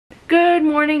Good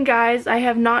morning, guys. I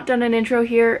have not done an intro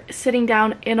here sitting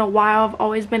down in a while. I've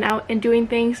always been out and doing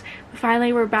things.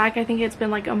 Finally, we're back. I think it's been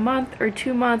like a month or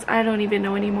 2 months. I don't even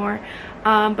know anymore.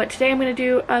 But today I'm going to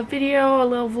do a video, a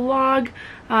little vlog.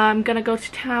 I'm going to go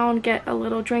to town, get a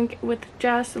little drink with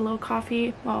Jess, a little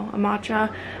coffee, well, a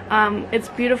matcha. It's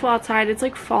beautiful outside. It's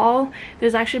like fall.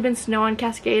 There's actually been snow on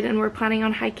Cascade and we're planning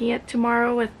on hiking it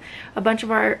tomorrow with a bunch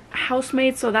of our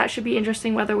housemates. So that should be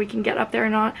interesting whether we can get up there or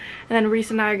not. And then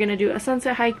Reese and I are going to do a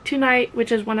sunset hike tonight,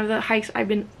 which is one of the hikes I've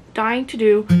been dying to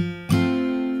do.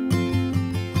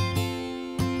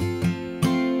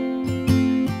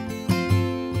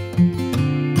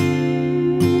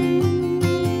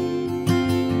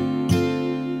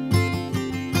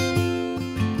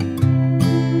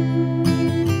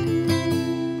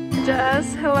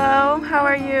 Jess, hello, how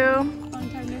are you? Long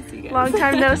time no see, guys. Long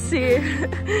time no see.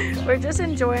 We're just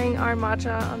enjoying our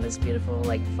matcha on this beautiful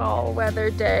like fall weather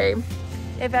day.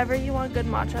 If ever you want good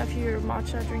matcha, if you're a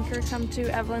matcha drinker, come to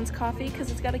Evelyn's Coffee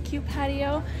because it's got a cute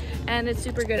patio and it's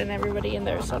super good and everybody in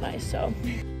there is so nice. So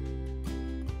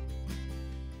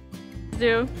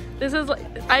this is like,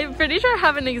 I'm pretty sure I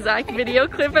have an exact video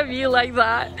clip of you like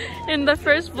that in the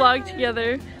first vlog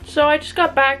together. So I just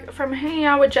got back from hanging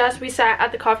out with Jess. We sat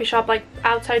at the coffee shop, like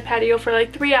outside patio, for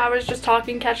like 3 hours just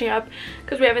talking, catching up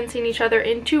because we haven't seen each other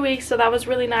in 2 weeks, so that was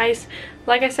really nice.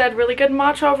 Like I said, really good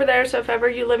matcha over there, so if ever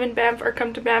you live in Banff or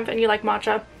come to Banff and you like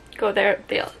matcha, go there.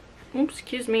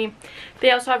 Excuse me.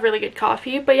 They also have really good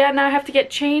coffee. But yeah, now I have to get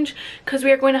changed because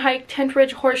we are going to hike Tent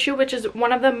Ridge Horseshoe, which is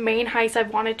one of the main hikes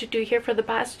I've wanted to do here for the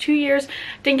past 2 years.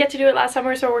 Didn't get to do it last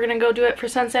summer, so we're gonna go do it for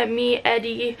sunset. Me,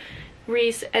 Eddie,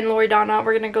 Reese, and Loredana,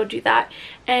 we're gonna go do that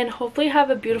and hopefully have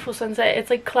a beautiful sunset. It's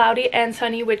like cloudy and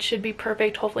sunny, which should be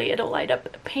perfect. Hopefully it'll light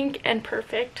up pink and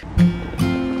perfect.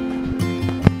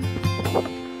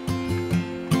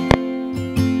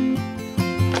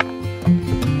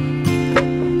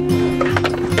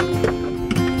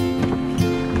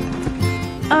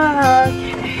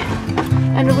 Okay,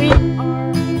 and we are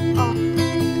off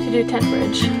to do Tent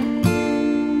Ridge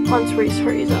once Reese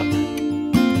hurries up.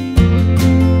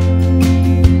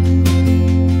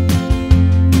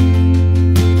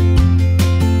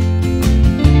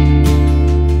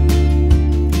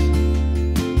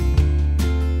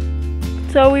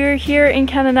 So we were here in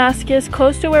Kananaskis,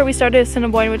 close to where we started at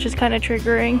Assiniboine, which is kind of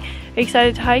triggering.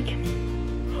 Excited to hike?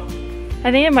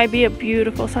 I think it might be a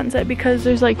beautiful sunset because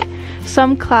there's like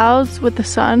some clouds with the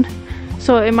sun,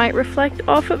 so it might reflect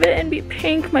off of it and be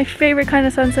pink, my favorite kind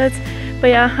of sunsets. But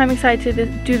yeah, I'm excited to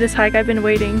do this hike. I've been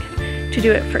waiting to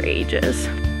do it for ages.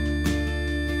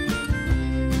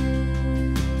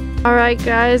 Alright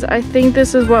guys, I think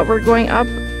this is what we're going up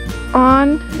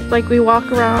on. Like, we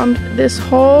walk around this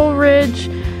whole ridge.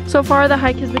 So far the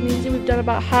hike has been easy. We've done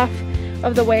about half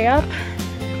of the way up,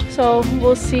 so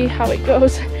we'll see how it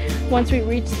goes once we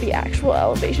reach the actual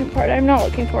elevation part. I'm not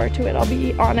looking forward to it, I'll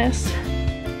be honest.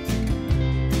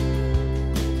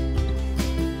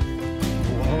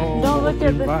 Whoa, don't look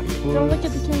at the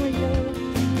camera, you gotta look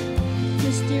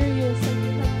mysterious.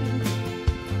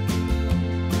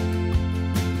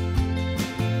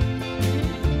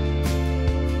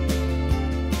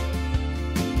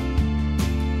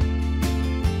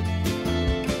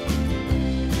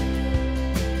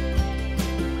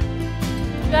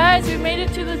 Guys, we made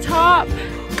it to the top.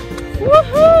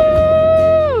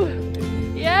 Woohoo!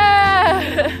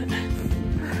 Yeah!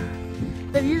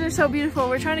 The views are so beautiful.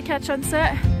 We're trying to catch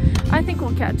sunset. I think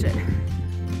we'll catch it.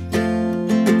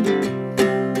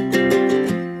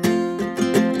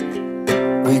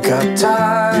 We got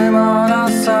time on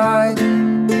our side.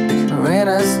 We're in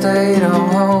a state of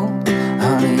home.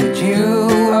 I need you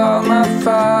on my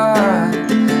fire.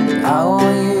 I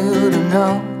want you to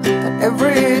know that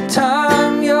every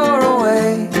time you're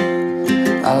away,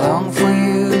 I long for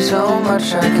you so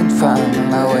much I can find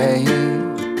my way.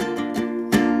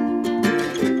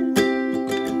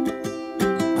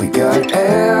 We got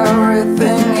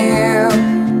everything here,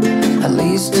 at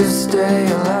least to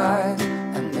stay alive,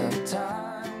 and the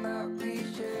time that we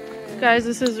share. Guys,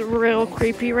 this is real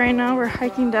creepy right now. We're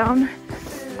hiking down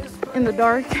in the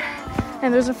dark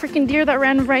and there's a freaking deer that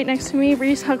ran right next to me.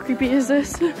 Reese, how creepy is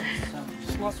this?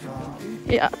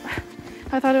 Yeah,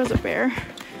 I thought it was a bear.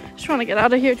 Just trying to get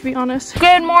out of here, to be honest.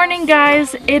 Good morning,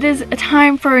 guys. It is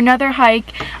time for another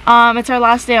hike. It's our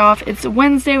last day off. It's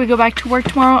Wednesday. We go back to work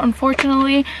tomorrow,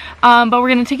 unfortunately. But we're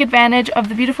gonna take advantage of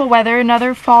the beautiful weather.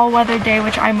 Another fall weather day,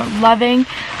 which I'm loving.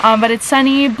 But it's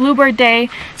sunny, bluebird day.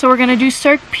 So we're gonna do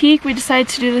Cirque Peak. We decided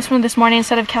to do this one this morning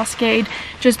instead of Cascade,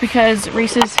 just because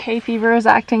Reese's hay fever is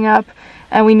acting up.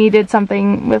 and we needed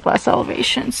something with less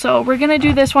elevation. So we're gonna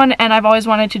do this one, and I've always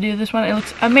wanted to do this one. It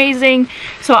looks amazing,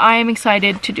 so I am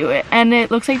excited to do it. And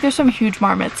it looks like there's some huge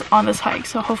marmots on this hike,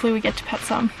 so hopefully we get to pet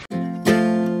some.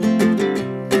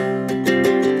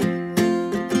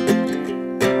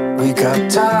 We got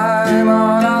time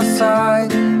on our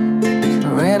side.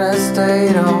 We're in a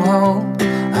state of hope.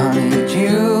 I need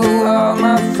you on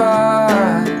my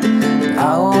fire.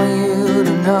 I want you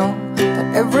to know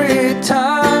that every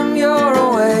time you're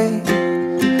away,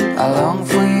 I long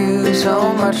for you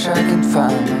so much I can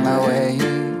find my way.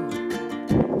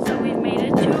 So we've made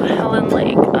it to Helen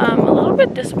Lake. A little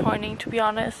bit disappointing, to be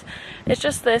honest. It's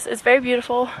just this. It's very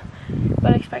beautiful,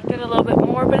 but I expected a little bit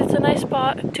more, but it's a nice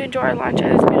spot to enjoy our lunch,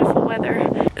 and it's beautiful weather.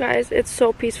 Guys, it's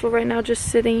so peaceful right now, just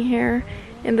sitting here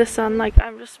in the sun. Like,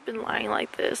 I've just been lying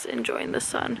like this, enjoying the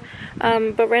sun.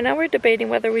 But right now we're debating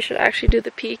whether we should actually do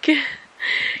the peak,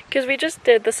 because we just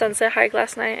did the sunset hike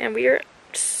last night, and we are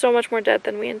so much more dead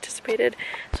than we anticipated.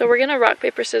 So we're gonna rock,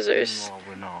 paper, scissors. No,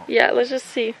 we're not. Yeah, let's just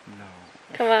see. No.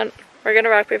 Come on, we're gonna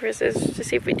rock, paper, scissors to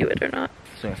see if we do it or not.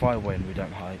 So if I win, we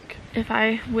don't hike. If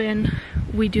I win,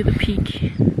 we do the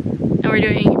peak. And we're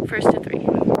doing first to 3.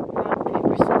 Rock,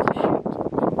 paper, scissors, shoot.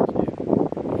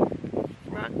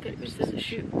 Rock, paper, scissors,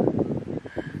 shoot.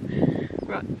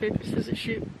 Rock, paper, scissors,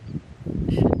 shoot.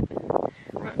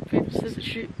 Rock, paper, scissors,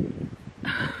 shoot.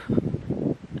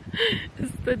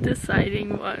 It's the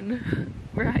deciding one.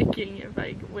 We're hiking if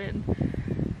I win.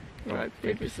 Rock,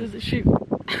 paper, scissors, shoot.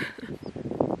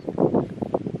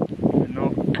 We're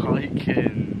not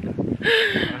hiking.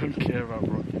 I don't care about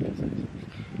rock, paper, scissors.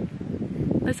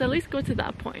 Let's at least go to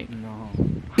that point. No.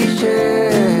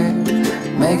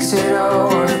 Makes it all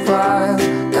worthwhile.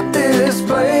 Got this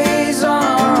place on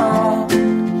our own.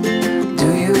 Do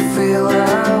you feel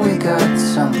that we got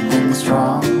something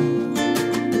strong?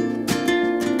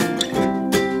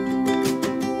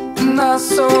 And I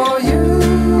saw you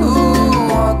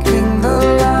walking the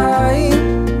line,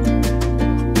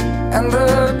 and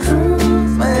the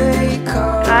truth may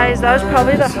come. Guys, that was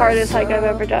probably the hardest hike I've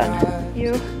ever done.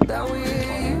 You?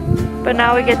 But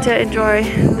now we get to enjoy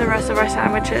the rest of our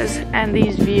sandwiches and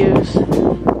these views.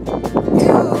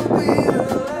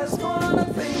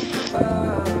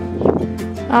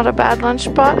 Not a bad lunch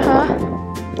spot, huh?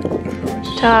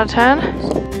 10 out of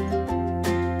 10?